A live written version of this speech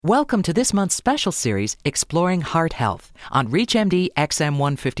Welcome to this month's special series, Exploring Heart Health, on ReachMD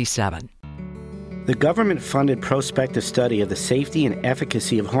XM157. The government-funded prospective study of the safety and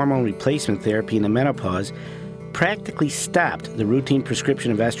efficacy of hormone replacement therapy in the menopause practically stopped the routine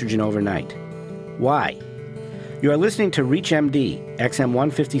prescription of estrogen overnight. Why? You are listening to ReachMD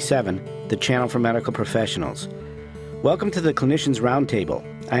XM157, the channel for medical professionals. Welcome to the Clinicians Roundtable.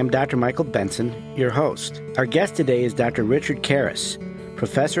 I am Dr. Michael Benson, your host. Our guest today is Dr. Richard Karas,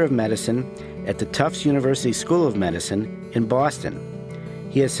 Professor of Medicine at the Tufts University School of Medicine in Boston.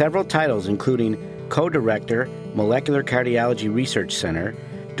 He has several titles, including Co-Director, Molecular Cardiology Research Center,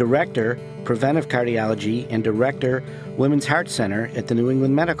 Director, Preventive Cardiology, and Director, Women's Heart Center at the New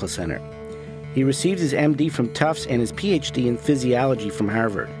England Medical Center. He received his MD from Tufts and his PhD in Physiology from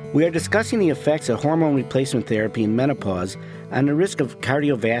Harvard. We are discussing the effects of hormone replacement therapy in menopause on the risk of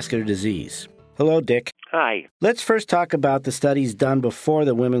cardiovascular disease. Hello, Dick. Hi. Let's first talk about the studies done before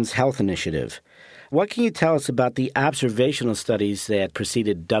the Women's Health Initiative. What can you tell us about the observational studies that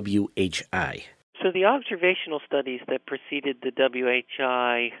preceded WHI? So the observational studies that preceded the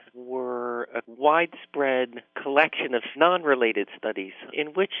WHI were a widespread collection of non-related studies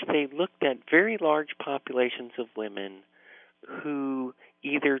in which they looked at very large populations of women who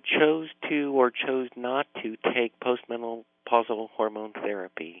either chose to or chose not to take postmenopausal hormone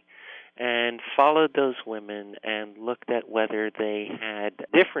therapy, and followed those women and looked at whether they had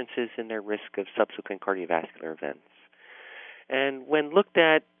differences in their risk of subsequent cardiovascular events. And when looked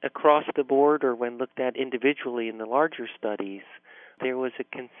at across the board or when looked at individually in the larger studies, there was a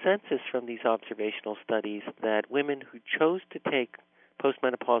consensus from these observational studies that women who chose to take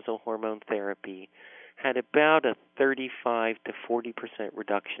postmenopausal hormone therapy had about a 35 to 40%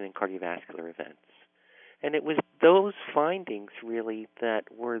 reduction in cardiovascular events. And it was those findings, really, that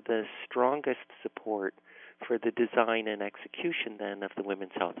were the strongest support for the design and execution, then, of the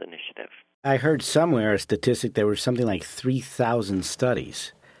Women's Health Initiative. I heard somewhere a statistic there were something like 3,000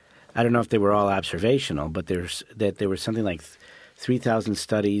 studies. I don't know if they were all observational, but there were something like 3,000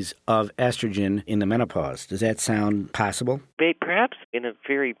 studies of estrogen in the menopause. Does that sound possible? Perhaps in a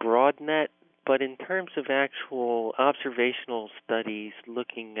very broad net, but in terms of actual observational studies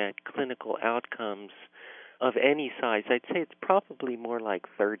looking at clinical outcomes of any size, I'd say it's probably more like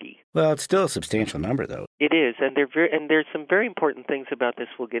 30. Well, it's still a substantial number, though. It is, and there's some very important things about this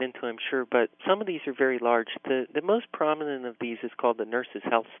we'll get into, I'm sure, but some of these are very large. The most prominent of these is called the Nurses'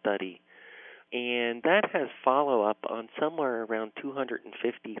 Health Study, and that has follow-up on somewhere around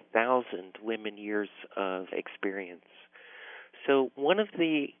 250,000 women years of experience. So one of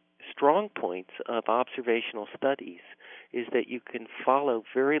the strong points of observational studies is that you can follow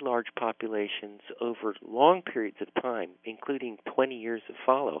very large populations over long periods of time, including 20 years of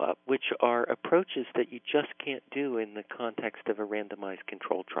follow-up, which are approaches that you just can't do in the context of a randomized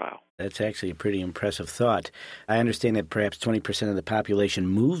controlled trial. That's actually a pretty impressive thought. I understand that perhaps 20% of the population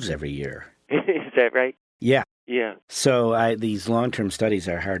moves every year. Is that right? Yeah. Yeah. So these long-term studies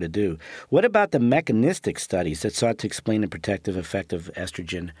are hard to do. What about the mechanistic studies that sought to explain the protective effect of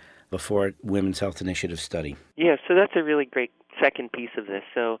estrogen before Women's Health Initiative study? Yeah, so that's a really great second piece of this.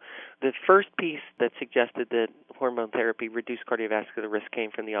 So the first piece that suggested that hormone therapy reduced cardiovascular risk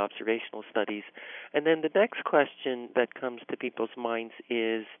came from the observational studies. And then the next question that comes to people's minds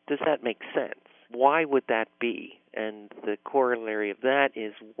is, does that make sense? Why would that be? And the corollary of that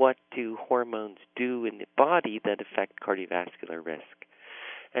is, what do hormones do in the body that affect cardiovascular risk?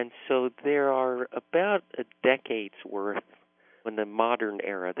 And so there are about a decade's worth in the modern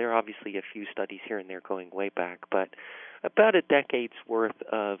era. There are obviously a few studies here and there going way back, but about a decade's worth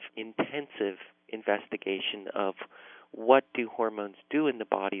of intensive investigation of what do hormones do in the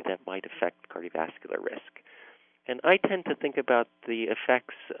body that might affect cardiovascular risk. And I tend to think about the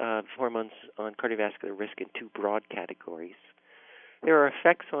effects of hormones on cardiovascular risk in two broad categories. There are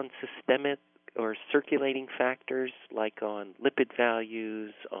effects on systemic or circulating factors, like on lipid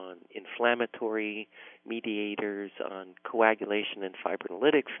values, on inflammatory mediators, on coagulation and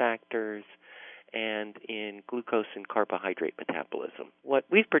fibrinolytic factors, and in glucose and carbohydrate metabolism. What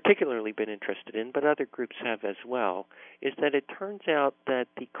we've particularly been interested in, but other groups have as well, is that it turns out that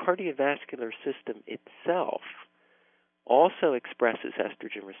the cardiovascular system itself also expresses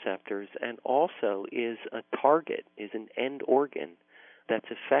estrogen receptors and also is a target, is an end organ that's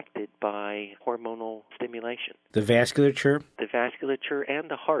affected by hormonal stimulation. The vasculature? The vasculature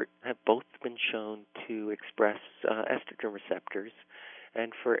and the heart have both been shown to express estrogen receptors,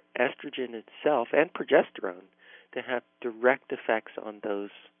 and for estrogen itself and progesterone to have direct effects on those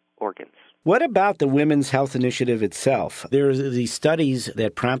organs. What about the Women's Health Initiative itself? There are these studies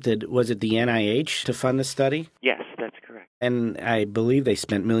that prompted, was it the NIH to fund the study? Yes, that's correct. And I believe they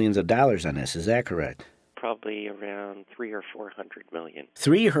spent millions of dollars on this. Is that correct? Probably around $300 or $400 million.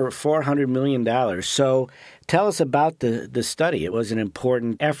 $300 or $400 million. So tell us about the study. It was an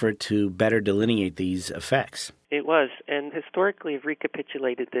important effort to better delineate these effects. It was, and historically I've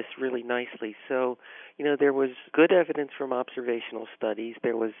recapitulated this really nicely. So, there was good evidence from observational studies.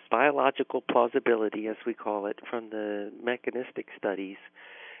 There was biological plausibility, as we call it, from the mechanistic studies.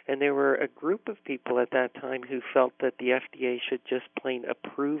 And there were a group of people at that time who felt that the FDA should just plain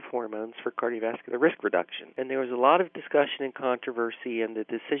approve hormones for cardiovascular risk reduction. And there was a lot of discussion and controversy, and the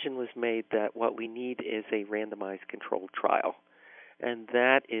decision was made that what we need is a randomized controlled trial. And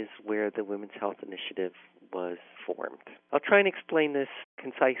that is where the Women's Health Initiative was formed. I'll try and explain this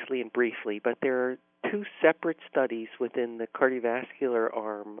concisely and briefly, but there are two separate studies within the cardiovascular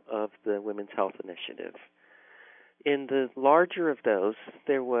arm of the Women's Health Initiative. In the larger of those,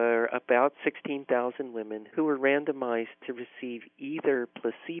 there were about 16,000 women who were randomized to receive either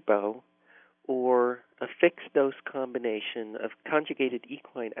placebo or a fixed-dose combination of conjugated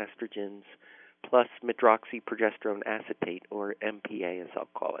equine estrogens plus medroxyprogesterone acetate, or MPA as I'll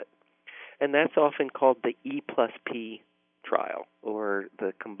call it. And that's often called the E plus P trial, or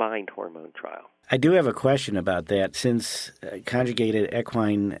the combined hormone trial. I do have a question about that. Since conjugated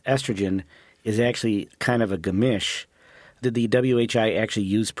equine estrogen is actually kind of a gamish, did the WHI actually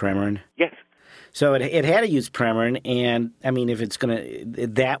use Premarin? Yes. So it had to use Premarin, and I mean, if it's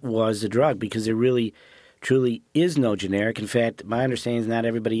that was the drug, because there really, truly is no generic. In fact, my understanding is not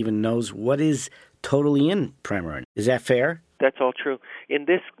everybody even knows what is totally in Premarin. Is that fair? That's all true. In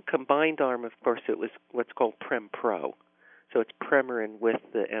this combined arm, of course, it was what's called Prem-Pro. So it's Premarin with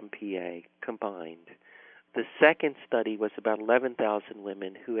the MPA combined. The second study was about 11,000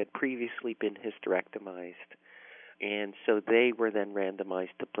 women who had previously been hysterectomized, and so they were then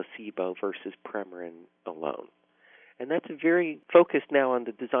randomized to placebo versus Premarin alone. And that's very focused now on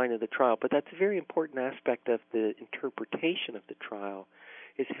the design of the trial, but that's a very important aspect of the interpretation of the trial,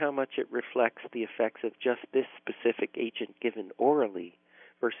 is how much it reflects the effects of just this specific agent given orally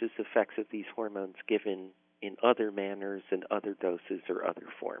versus effects of these hormones given in other manners and other doses or other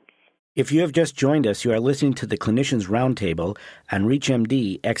forms. If you have just joined us, you are listening to the Clinicians Roundtable on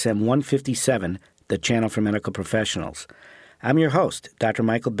ReachMD XM 157, the channel for medical professionals. I'm your host, Dr.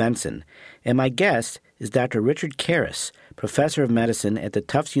 Michael Benson, and my guest is Dr. Richard Karas, professor of medicine at the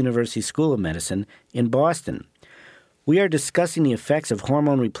Tufts University School of Medicine in Boston. We are discussing the effects of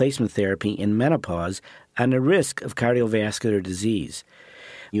hormone replacement therapy in menopause on the risk of cardiovascular disease.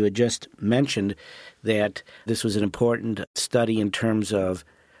 You had just mentioned that this was an important study in terms of,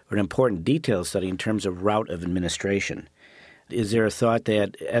 or an important detailed study in terms of route of administration. Is there a thought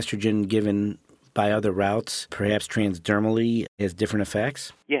that estrogen given by other routes, perhaps transdermally, has different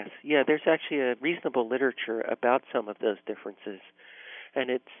effects? Yes. Yeah, there's actually a reasonable literature about some of those differences. And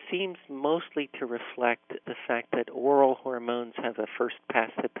it seems mostly to reflect the fact that oral hormones have a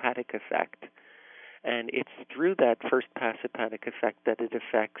first-pass hepatic effect. And it's through that first-pass hepatic effect that it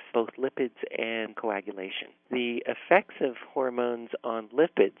affects both lipids and coagulation. The effects of hormones on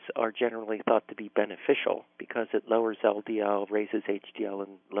lipids are generally thought to be beneficial because it lowers LDL, raises HDL,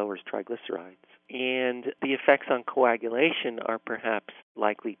 and lowers triglycerides. And the effects on coagulation are perhaps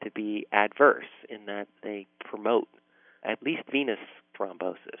likely to be adverse in that they promote at least venous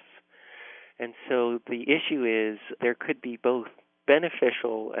thrombosis. And so the issue is there could be both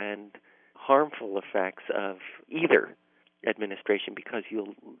beneficial and harmful effects of either administration because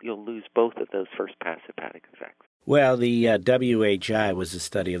you'll lose both of those first-pass hepatic effects. Well, the WHI was a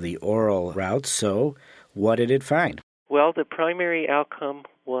study of the oral route, so what did it find? Well, the primary outcome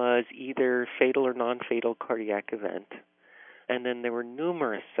was either fatal or non-fatal cardiac event. And then there were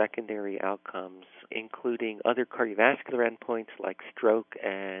numerous secondary outcomes, including other cardiovascular endpoints like stroke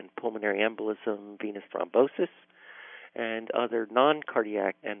and pulmonary embolism, venous thrombosis, and other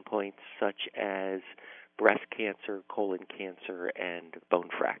non-cardiac endpoints such as breast cancer, colon cancer, and bone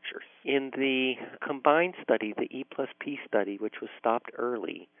fractures. In the combined study, the E plus P study, which was stopped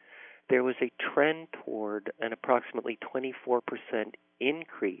early, there was a trend toward an approximately 24%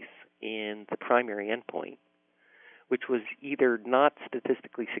 increase in the primary endpoint, which was either not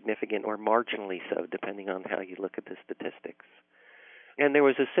statistically significant or marginally so, depending on how you look at the statistics. And there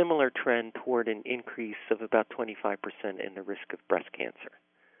was a similar trend toward an increase of about 25% in the risk of breast cancer.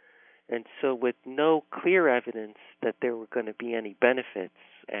 And so with no clear evidence that there were going to be any benefits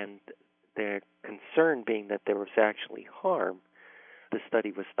and the concern being that there was actually harm, the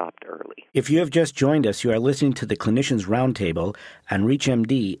study was stopped early. If you have just joined us, you are listening to the Clinicians Roundtable on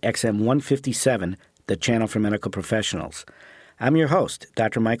ReachMD XM 157, the channel for medical professionals. I'm your host,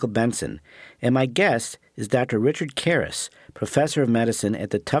 Dr. Michael Benson, and my guest is Dr. Richard Karas, professor of medicine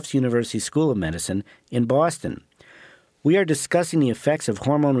at the Tufts University School of Medicine in Boston. We are discussing the effects of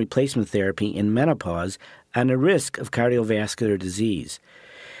hormone replacement therapy in menopause on the risk of cardiovascular disease.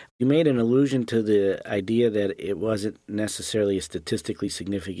 You made an allusion to the idea that it wasn't necessarily a statistically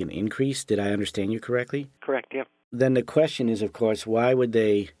significant increase. Did I understand you correctly? Correct, yeah. Then the question is, of course, why would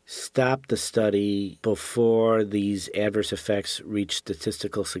they stop the study before these adverse effects reach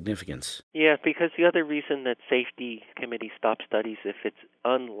statistical significance? Yeah, because the other reason that safety committees stop studies if it's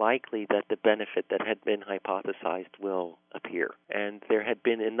unlikely that the benefit that had been hypothesized will appear. And there had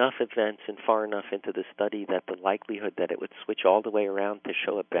been enough events and far enough into the study that the likelihood that it would switch all the way around to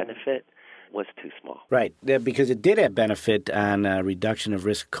show a benefit was too small. Right, because it did have benefit on reduction of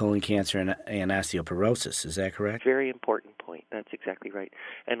risk of colon cancer and osteoporosis. Is that correct? Very important point. That's exactly right.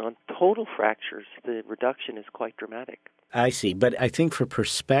 And on total fractures, the reduction is quite dramatic. I see. But I think for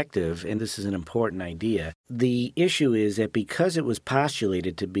perspective, and this is an important idea, the issue is that because it was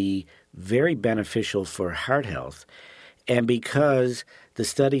postulated to be very beneficial for heart health, and because the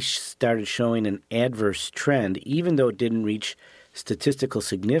study started showing an adverse trend, even though it didn't reach statistical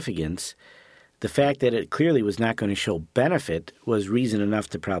significance, the fact that it clearly was not going to show benefit was reason enough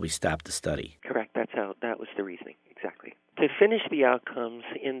to probably stop the study. Correct. That was the reasoning. Exactly. To finish the outcomes,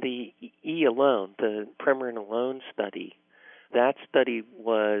 in the E alone, the Premarin alone study, that study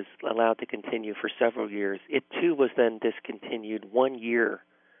was allowed to continue for several years. It, too, was then discontinued 1 year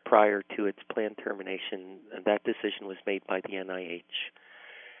prior to its planned termination. That decision was made by the NIH.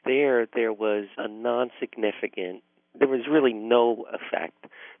 There was a non-significant, there was really no effect.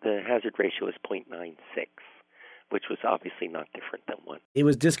 The hazard ratio was 0.96, which was obviously not different than 1. It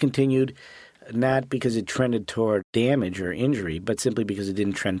was discontinued not because it trended toward damage or injury, but simply because it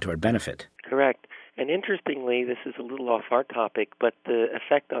didn't trend toward benefit. Correct. And interestingly, this is a little off our topic, but the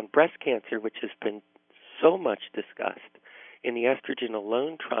effect on breast cancer, which has been so much discussed, in the estrogen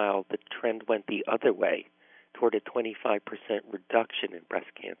alone trial, the trend went the other way, toward a 25% reduction in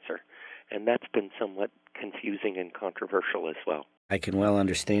breast cancer. And that's been somewhat confusing and controversial as well. I can well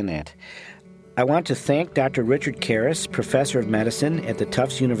understand that. I want to thank Dr. Richard Karas, professor of medicine at the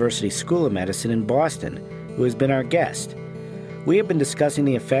Tufts University School of Medicine in Boston, who has been our guest. We have been discussing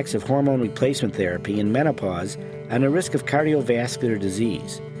the effects of hormone replacement therapy in menopause on the risk of cardiovascular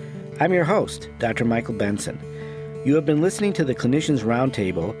disease. I'm your host, Dr. Michael Benson. You have been listening to the Clinicians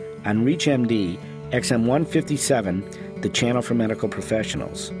Roundtable on ReachMD XM 157, the channel for medical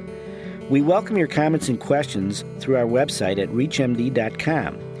professionals. We welcome your comments and questions through our website at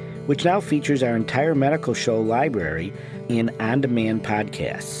reachmd.com, which now features our entire medical show library in on-demand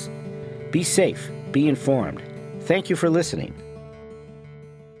podcasts. Be safe, be informed. Thank you for listening.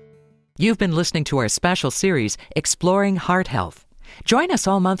 You've been listening to our special series, Exploring Heart Health. Join us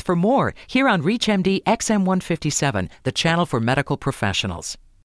all month for more here on ReachMD XM 157, the channel for medical professionals.